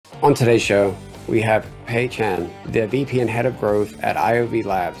On today's show, we have Pei Chen, the VP and Head of Growth at IOV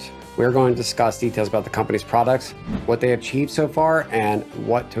Labs. We're going to discuss details about the company's products, what they achieved so far, and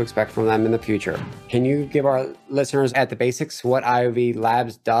what to expect from them in the future. Can you give our listeners at the basics what IOV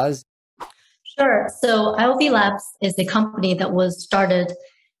Labs does? Sure. So IOV Labs is a company that was started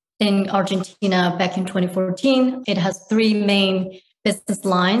in Argentina back in 2014. It has three main business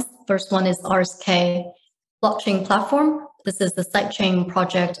lines. First one is RFK blockchain platform. This is the sidechain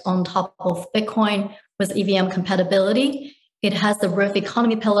project on top of Bitcoin with EVM compatibility. It has the RIF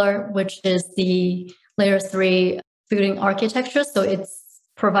economy pillar, which is the layer 3 building architecture. So it's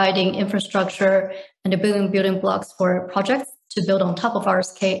providing infrastructure and the building blocks for projects to build on top of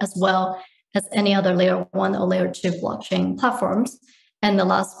RFK, as well as any other layer 1 or layer 2 blockchain platforms. And the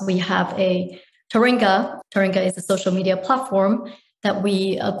last, we have a Taringa. Taringa is a social media platform that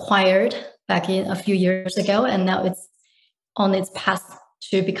we acquired back in a few years ago, and now it's on its path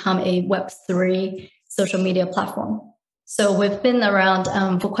to become a Web3 social media platform. So we've been around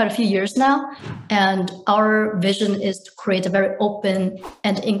for quite a few years now, and our vision is to create a very open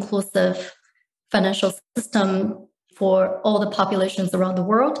and inclusive financial system for all the populations around the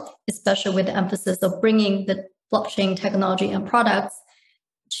world, especially with the emphasis of bringing the blockchain technology and products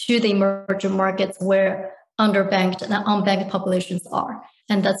to the emerging markets where underbanked and unbanked populations are.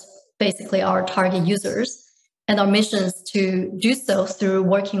 And that's basically our target users. And our mission is to do so through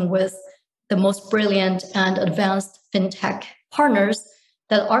working with the most brilliant and advanced fintech partners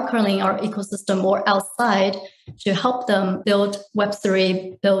that are currently in our ecosystem or outside to help them build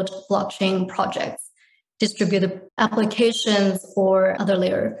Web3, build blockchain projects, distributed applications, or other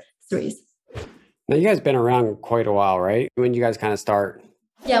layer 3s. Now, you guys been around quite a while, right? When did you guys kind of start?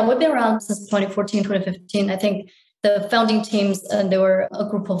 Yeah, we've been around since 2014, 2015. I think the founding teams, and they were a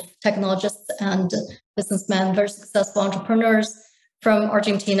group of technologists and businessmen, very successful entrepreneurs from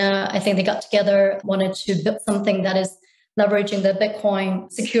Argentina. I think they got together, wanted to build something that is leveraging the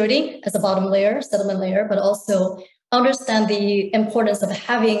Bitcoin security as a bottom layer, settlement layer, but also understand the importance of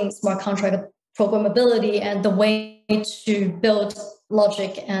having smart contract programmability and the way to build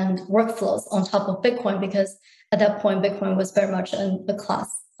logic and workflows on top of Bitcoin, because at that point, Bitcoin was very much an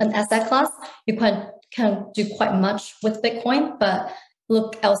asset class. You can't do quite much with Bitcoin, but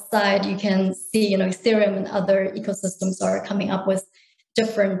look outside, you can see, Ethereum and other ecosystems are coming up with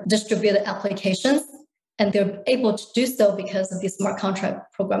different distributed applications, and they're able to do so because of the smart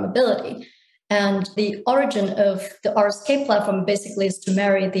contract programmability. And the origin of the RSK platform basically is to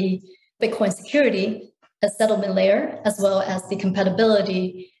marry the Bitcoin security as settlement layer, as well as the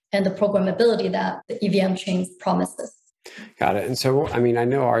compatibility and the programmability that the EVM chains promises. Got it. And so, I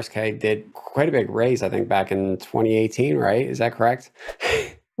know RSK did quite a big raise, I think, back in 2018, right? Is that correct?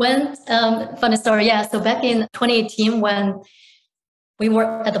 Funny story, yeah. So back in 2018, when we were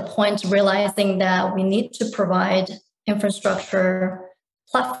at the point realizing that we need to provide infrastructure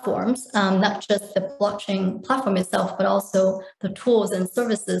platforms, not just the blockchain platform itself, but also the tools and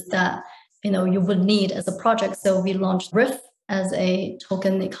services that you would need as a project. So we launched RIF as a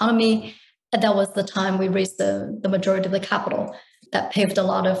token economy. And that was the time we raised the majority of the capital. That paved a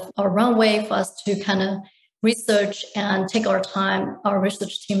lot of our runway for us to kind of research and take our time. Our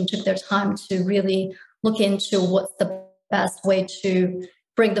research team took their time to really look into what's the best way to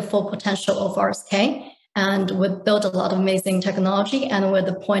bring the full potential of RSK. And we built a lot of amazing technology, and we're at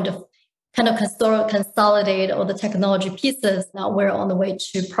the point of kind of consolidate all the technology pieces. Now we're on the way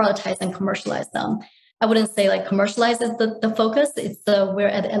to productize and commercialize them. I wouldn't say like commercialize is the focus. It's we're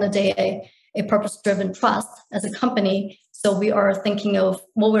at the end of the day a purpose-driven trust as a company. So we're thinking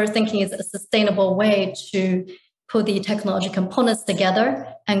is a sustainable way to put the technology components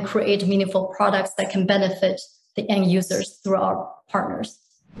together and create meaningful products that can benefit the end users through our partners.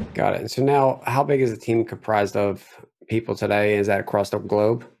 Got it. So now, how big is the team comprised of people today? Is that across the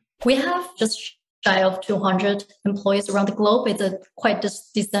globe? We have just shy of 200 employees around the globe. It's a quite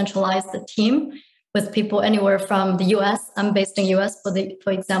decentralized team with people anywhere from the US. I'm based in US,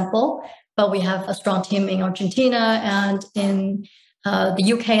 for example, but we have a strong team in Argentina and in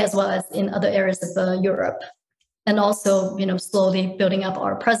the UK, as well as in other areas of Europe. And also, slowly building up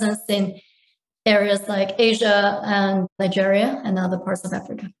our presence in areas like Asia and Nigeria and other parts of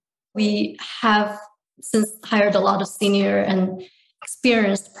Africa. We have since hired a lot of senior and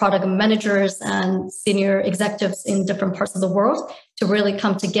experienced product managers and senior executives in different parts of the world to really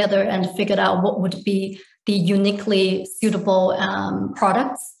come together and figure out what would be the uniquely suitable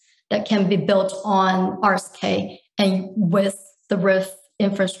products that can be built on RSK and with the RIF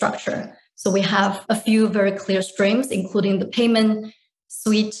infrastructure. So we have a few very clear streams, including the payment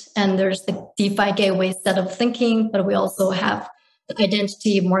suite, and there's the DeFi gateway set of thinking, but we also have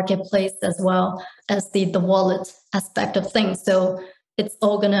identity marketplace as well as the wallet aspect of things. So it's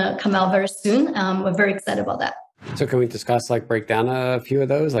all going to come out very soon. We're very excited about that. So can we discuss, like, break down a few of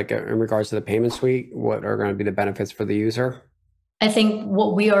those, like in regards to the payment suite? What are going to be the benefits for the user? I think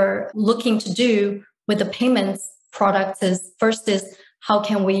what we are looking to do with the payments products is first is how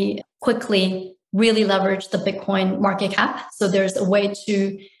can we quickly really leverage the Bitcoin market cap? So there's a way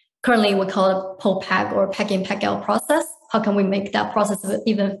to, currently we call it pull pack or pack in, pack out process. How can we make that process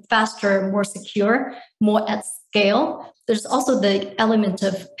even faster, more secure, more at scale? There's also the element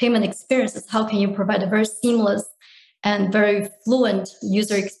of payment experiences. How can you provide a very seamless and very fluent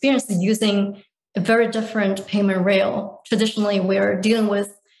user experience using a very different payment rail? Traditionally, we're dealing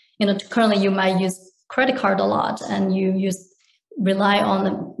with, currently you might use credit card a lot and you rely on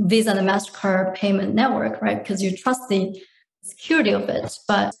the Visa and the MasterCard payment network, right? Because you trust the security of it.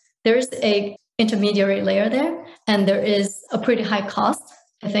 But there's a intermediary layer there, and there is a pretty high cost,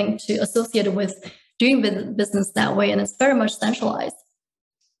 I think, to associate with doing business that way, and it's very much centralized.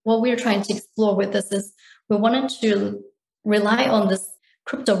 What we're trying to explore with this is we wanted to rely on this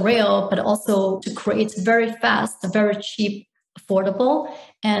crypto rail, but also to create very fast, very cheap, affordable,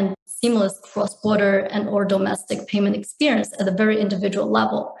 and seamless cross-border and or domestic payment experience at a very individual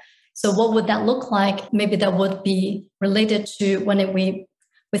level. So what would that look like? Maybe that would be related to when we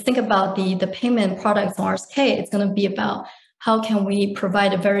think about the payment products on RSK, it's going to be about how can we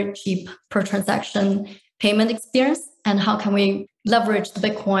provide a very cheap per transaction payment experience, and how can we leverage the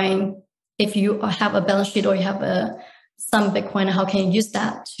Bitcoin. If you have a balance sheet or you have some Bitcoin, how can you use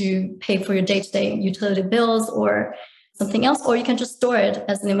that to pay for your day-to-day utility bills or something else? Or you can just store it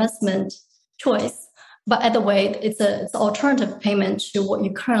as an investment choice. But either way, it's an alternative payment to what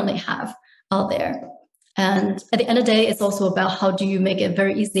you currently have out there. And at the end of the day, it's also about how do you make it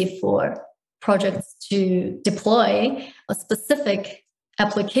very easy for projects to deploy a specific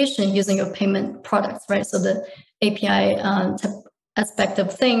application using your payment products, right? So the API aspect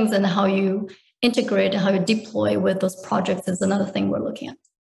of things and how you integrate and how you deploy with those projects is another thing we're looking at.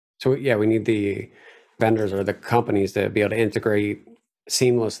 So yeah, we need the vendors or the companies to be able to integrate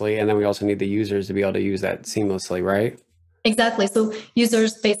seamlessly, and then we also need the users to be able to use that seamlessly, right? Exactly. So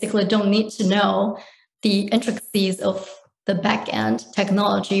users basically don't need to know the intricacies of the back-end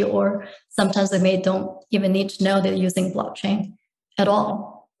technology, or sometimes they don't even need to know they're using blockchain at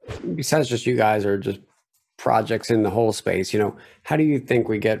all. Besides just you guys or just projects in the whole space, how do you think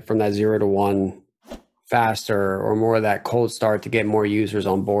we get from that 0 to 1 faster, or more of that cold start to get more users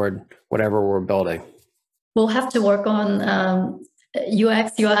on board, whatever we're building? We'll have to work on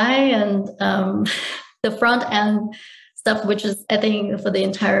UX, UI, and the front end stuff, which is, I think, for the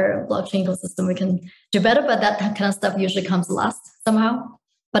entire blockchain ecosystem, we can do better, but that kind of stuff usually comes last somehow.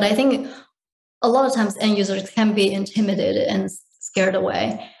 But I think a lot of times end users can be intimidated and scared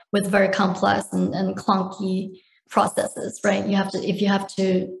away with very complex and clunky processes, right? If you have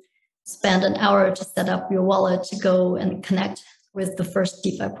to spend an hour to set up your wallet to go and connect with the first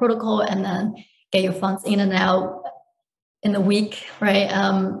DeFi protocol and then get your funds in and out in a week, right?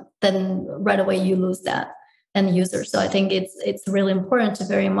 Then right away you lose that end user. So I think it's really important to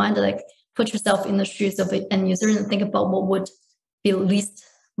bear in mind, like, put yourself in the shoes of an end user and think about what would be least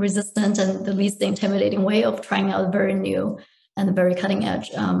resistant and the least intimidating way of trying out a very new and a very cutting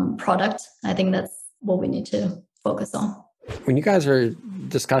edge product. I think that's what we need to focus on. When you guys are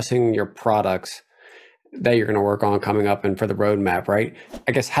discussing your products that you're going to work on coming up and for the roadmap, right?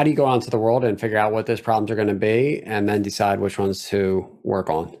 I guess, how do you go out into the world and figure out what those problems are going to be and then decide which ones to work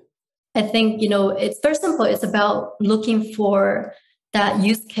on? I think, it's very simple. It's about looking for that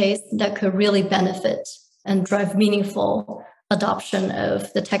use case that could really benefit and drive meaningful adoption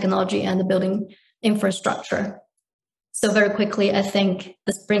of the technology and the building infrastructure. So very quickly, I think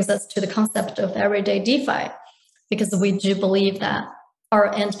this brings us to the concept of everyday DeFi, because we do believe that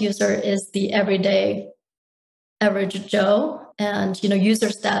our end user is the everyday average Joe, and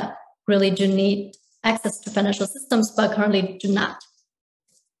users that really do need access to financial systems but currently do not.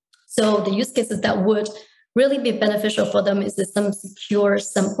 So the use cases that would really be beneficial for them is some secure,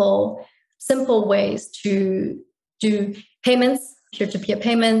 simple ways to do payments, peer-to-peer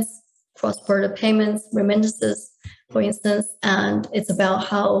payments, cross-border payments, remittances, for instance. And it's about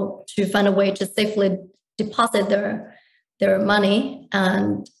how to find a way to safely deposit their money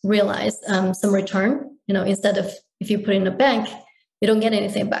and realize some return. Instead of, if you put in a bank, you don't get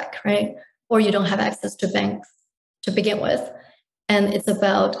anything back, right? Or you don't have access to banks to begin with. And it's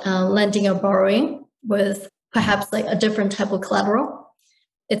about lending or borrowing with perhaps like a different type of collateral.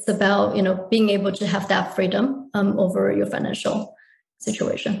 It's about, being able to have that freedom over your financial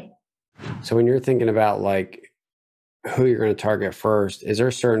situation. So when you're thinking about like who you're going to target first, is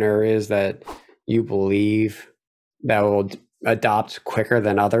there certain areas that you believe that will adopt quicker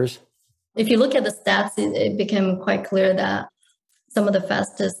than others? If you look at the stats, it became quite clear that some of the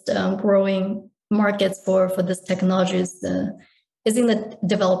fastest growing markets for this technology is in the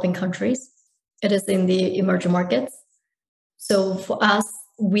developing countries. It is in the emerging markets. So for us,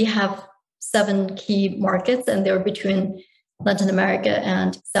 we have 7 key markets, and they're between Latin America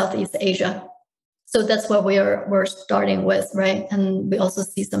and Southeast Asia. So that's what we're starting with, right? And we also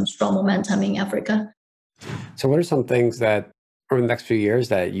see some strong momentum in Africa. So what are some things that over the next few years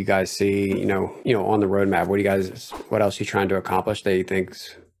that you guys see, on the roadmap? What else are you trying to accomplish that you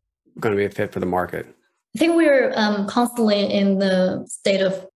think's going to be a fit for the market? I think we're constantly in the state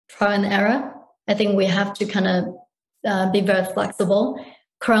of trial and error. I think we have to kind of be very flexible.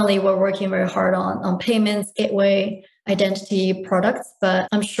 Currently, we're working very hard on payments, gateway, identity products, but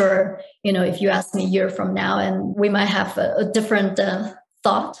I'm sure, if you ask me a year from now, and we might have a different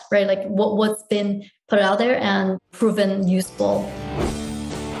thought, right? Like what's been put out there and proven useful.